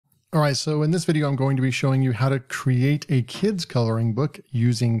All right, so in this video, I'm going to be showing you how to create a kids coloring book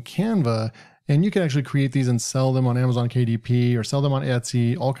using Canva. And you can actually create these and sell them on Amazon KDP or sell them on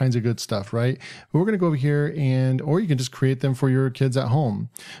Etsy, all kinds of good stuff, right? But we're going to go over here or you can just create them for your kids at home.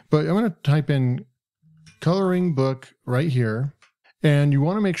 But I'm going to type in coloring book right here. And you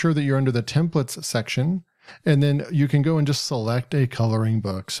want to make sure that you're under the templates section. And then you can go and just select a coloring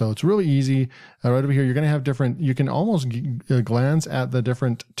book. So it's really easy. Right over here, you're going to have you can almost glance at the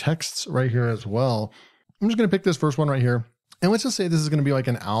different texts right here as well. I'm just going to pick this first one right here. And let's just say this is going to be like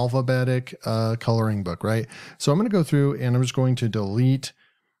an alphabetic coloring book, right? So I'm going to go through and I'm just going to delete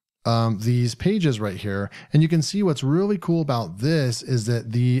these pages right here. And you can see what's really cool about this is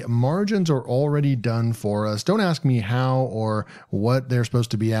that the margins are already done for us. Don't ask me how or what they're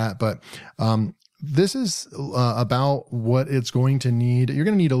supposed to be at, but this is about what it's going to need. You're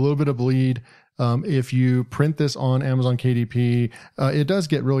going to need a little bit of bleed. If you print this on Amazon KDP, it does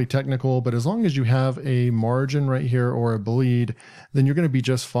get really technical, but as long as you have a margin right here or a bleed, then you're going to be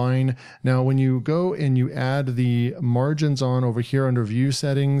just fine. Now, when you go and you add the margins on over here under view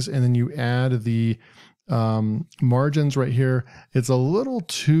settings, and then you add the margins right here, it's a little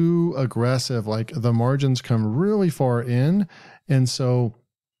too aggressive. Like the margins come really far in. And so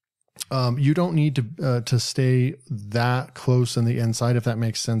you don't need to stay that close in the inside, if that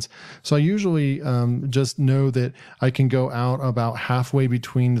makes sense. So I usually just know that I can go out about halfway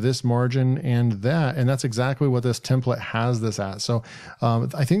between this margin and that's exactly what this template has this at. So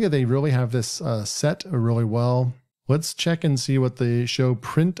I think that they really have this set really well. Let's check and see what they show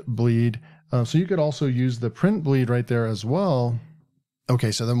print bleed. So you could also use the print bleed right there as well.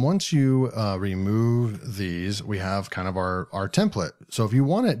 Okay, so then once you remove these, we have kind of our template. So if you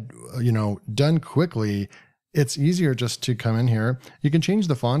want it, done quickly, it's easier just to come in here. You can change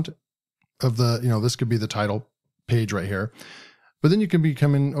the font of this could be the title page right here. But then you can be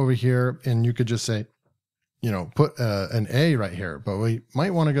coming over here and you could just say, put an A right here. But we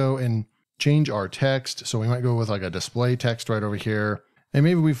might want to go and change our text. So we might go with like a display text right over here. And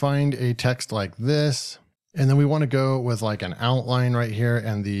maybe we find a text like this. And then we want to go with like an outline right here,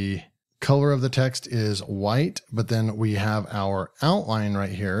 and the color of the text is white, but then we have our outline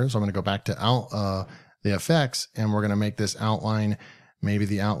right here. So I'm going to go back to the effects, and we're going to make this outline, maybe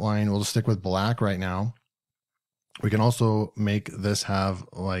the outline, we'll just stick with black right now. We can also make this have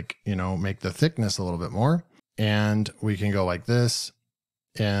like, make the thickness a little bit more, and we can go like this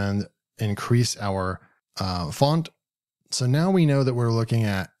and increase our font. So now we know that we're looking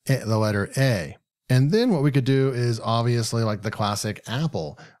at the letter A. And then what we could do is obviously like the classic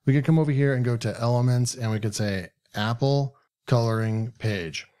Apple. We could come over here and go to elements, and we could say Apple coloring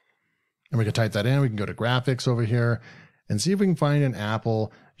page. And we could type that in. We can go to graphics over here and see if we can find an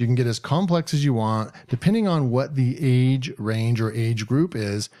apple. You can get as complex as you want, depending on what the age range or age group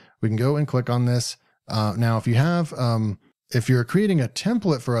is. We can go and click on this. Now, if you have, if you're creating a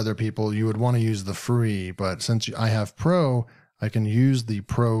template for other people, you would want to use the free, but since I have Pro, I can use the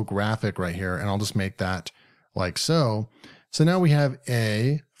Pro graphic right here, and I'll just make that like so. So now we have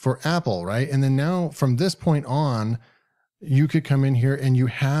A for Apple, right? And then now from this point on, you could come in here and you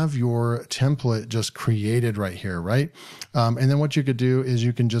have your template just created right here, right? And then what you could do is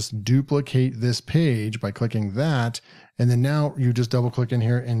you can just duplicate this page by clicking that. And then now you just double click in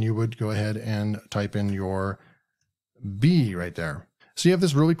here and you would go ahead and type in your B right there. So you have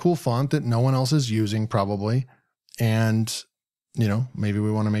this really cool font that no one else is using probably. And maybe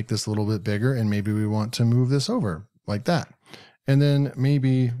we want to make this a little bit bigger, and maybe we want to move this over like that. And then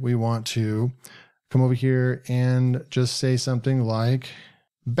maybe we want to come over here and just say something like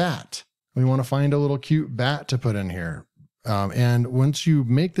bat. We want to find a little cute bat to put in here. And once you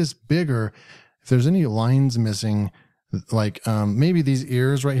make this bigger, if there's any lines missing, like maybe these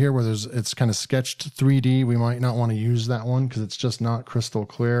ears right here where it's kind of sketched 3D, we might not want to use that one because it's just not crystal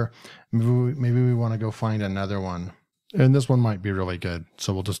clear. Maybe we want to go find another one. And this one might be really good.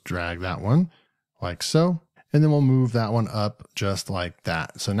 So we'll just drag that one like so. And then we'll move that one up just like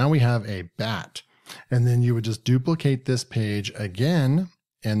that. So now we have a bat. And then you would just duplicate this page again.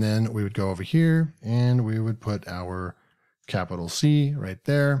 And then we would go over here and we would put our capital C right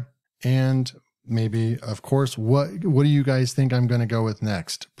there. And maybe, of course, what do you guys think I'm going to go with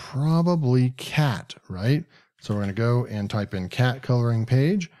next? Probably cat, right? So we're going to go and type in cat coloring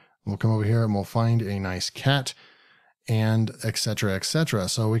page. We'll come over here and we'll find a nice cat, and et cetera, et cetera.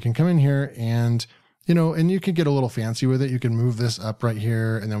 So we can come in here and, and you could get a little fancy with it. You can move this up right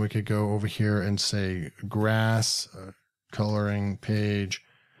here, and then we could go over here and say grass coloring page,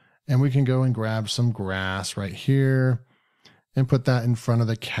 and we can go and grab some grass right here and put that in front of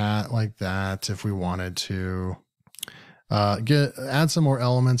the cat like that if we wanted to. add some more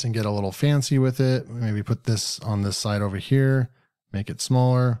elements and get a little fancy with it. Maybe put this on this side over here, make it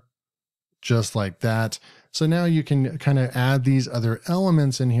smaller, just like that. So now you can kind of add these other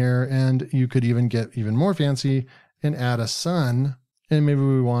elements in here, and you could even get even more fancy and add a sun. And maybe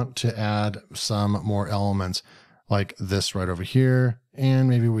we want to add some more elements like this right over here. And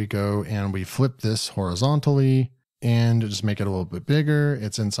maybe we go and we flip this horizontally and just make it a little bit bigger.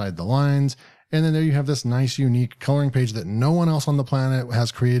 It's inside the lines. And then there you have this nice, unique coloring page that no one else on the planet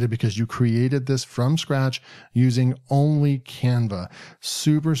has created, because you created this from scratch using only Canva.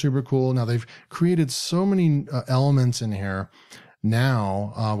 Super, super cool. Now they've created so many elements in here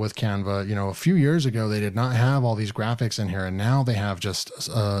now with Canva. You know, a few years ago, they did not have all these graphics in here, and now they have just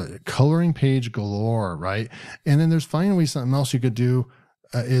coloring page galore, right? And then there's finally something else you could do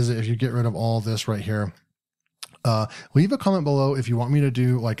is if you get rid of all this right here. Leave a comment below if you want me to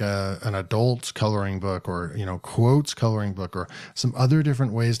do like an adult coloring book, or, you know, quotes coloring book, or some other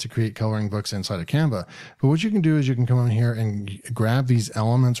different ways to create coloring books inside of Canva. But what you can do is you can come in here and grab these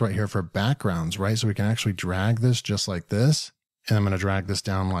elements right here for backgrounds, right? So we can actually drag this just like this. And I'm going to drag this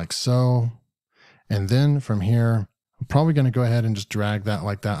down like so. And then from here, I'm probably going to go ahead and just drag that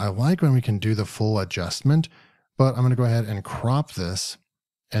like that. I like when we can do the full adjustment, but I'm going to go ahead and crop this.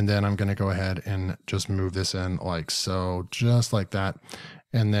 And then I'm going to go ahead and just move this in like so, just like that.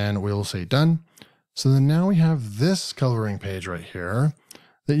 And then we'll say done. So then now we have this coloring page right here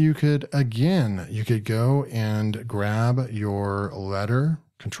that you could, again, you could go and grab your letter,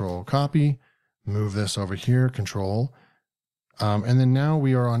 control copy, move this over here, control. And then now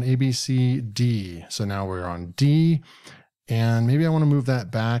we are on ABCD. So now we're on D. And maybe I want to move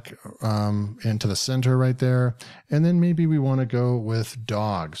that back into the center right there. And then maybe we want to go with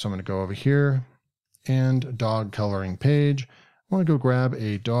dog. So I'm going to go over here and dog coloring page. I want to go grab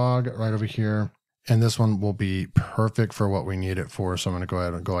a dog right over here. And this one will be perfect for what we need it for. So I'm going to go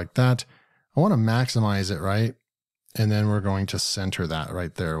ahead and go like that. I want to maximize it, right? And then we're going to center that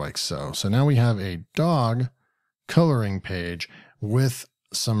right there like so. So now we have a dog coloring page with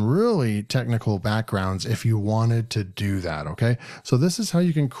some really technical backgrounds if you wanted to do that, okay? So this is how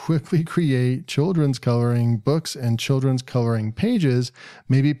you can quickly create children's coloring books and children's coloring pages.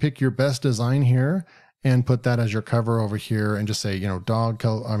 Maybe pick your best design here and put that as your cover over here and just say, you know,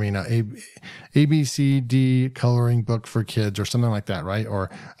 ABCD coloring book for kids or something like that, right? Or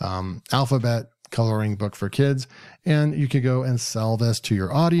alphabet coloring book for kids. And you could go and sell this to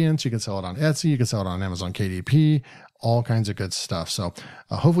your audience. You can sell it on Etsy. You can sell it on Amazon KDP, all kinds of good stuff. So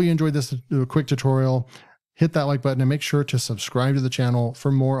hopefully you enjoyed this quick tutorial. Hit that like button and make sure to subscribe to the channel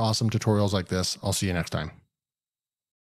for more awesome tutorials like this. I'll see you next time.